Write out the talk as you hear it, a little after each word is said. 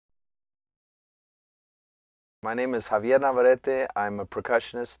My name is Javier Navarrette. I'm a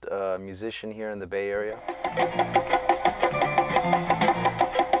percussionist, musician here in the Bay Area.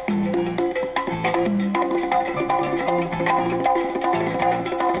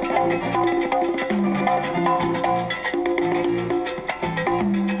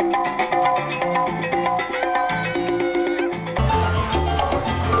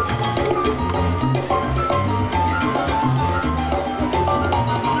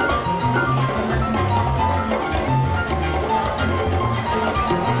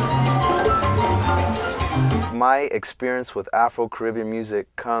 My experience with Afro-Caribbean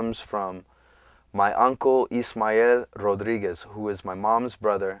music comes from my uncle Ismael Rodriguez, who is my mom's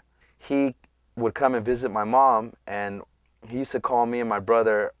brother. He would come and visit my mom, and he used to call me and my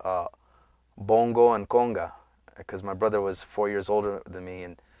brother bongo and conga, because my brother was 4 years older than me,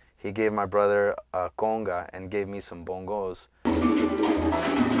 and he gave my brother a conga and gave me some bongos.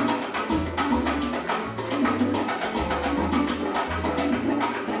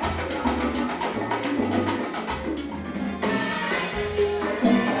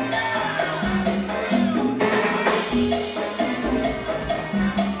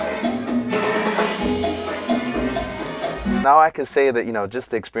 Now I can say that, just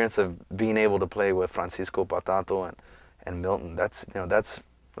the experience of being able to play with Francisco Patato and Milton, that's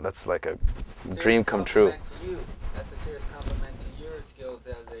like a dream come true. That's a serious compliment to your skills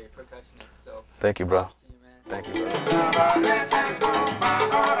as a percussionist. So thank you, bro. To you, man. Thank you, bro.